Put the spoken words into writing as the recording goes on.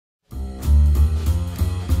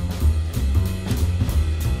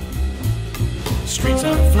streets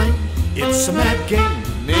are aflame. It's a mad game,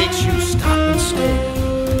 makes you stop and stare.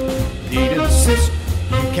 Need an assist,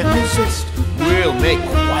 you can't resist. We'll make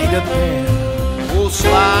quite a pair. We'll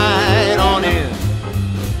slide on in,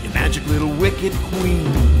 your magic little wicked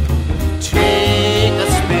queen. Take a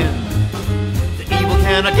spin. The evil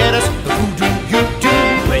cannot get us. The voodoo you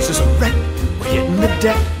do. Places are red, we're hitting the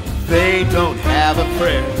deck. They don't have a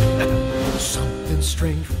prayer. Something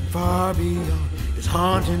strange from far beyond is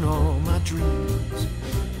haunting all my dreams.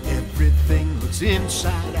 Everything looks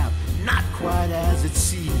inside out, not quite as it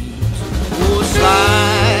seems. We'll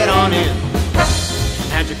slide on in,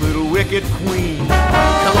 magic little wicked queen.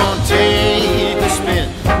 Come on, take a spin.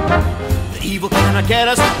 The evil cannot get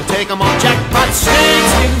us, we'll take them on jackpot.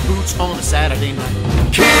 Snakeskin boots on a Saturday night.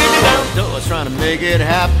 Kicking down doors, trying to make it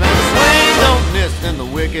happen. Swing, don't miss in the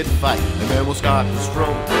wicked fight. And then we'll start to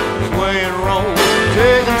stroll, sway and roll,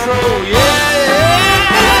 take control, yeah.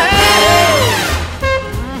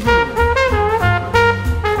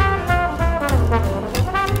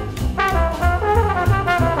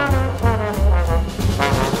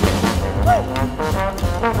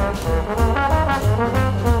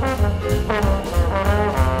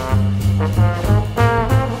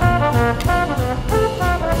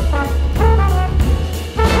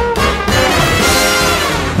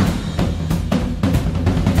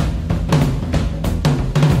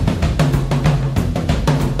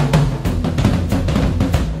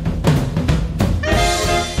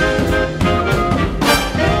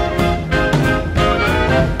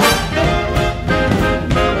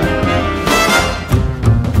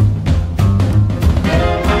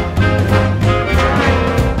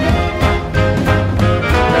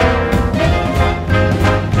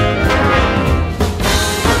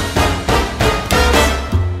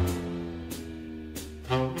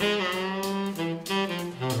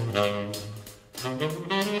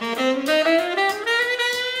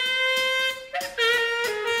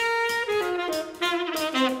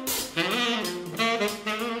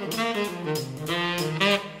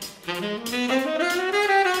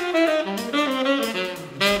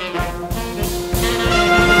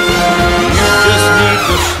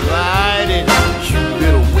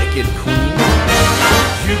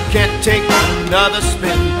 Can't take another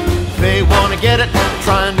spin. They wanna get it,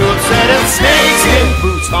 trying to upset it. Snakeskin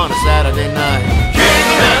boots on a Saturday night.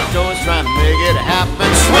 Kicking down doors, trying to make it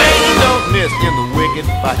happen. Swing, don't miss in the wicked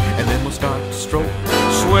fight. And then we'll start to stroll,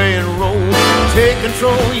 sway and roll, take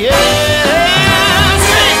control, yeah.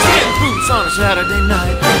 Snakeskin boots on a Saturday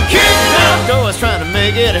night. Kicking down doors, trying to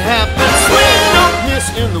make it happen. Swing, don't miss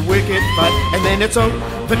in the wicked fight. And then it's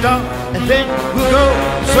over, dark, and then we'll go,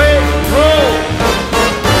 sway, roll.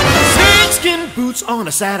 Boots on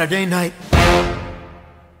a Saturday night.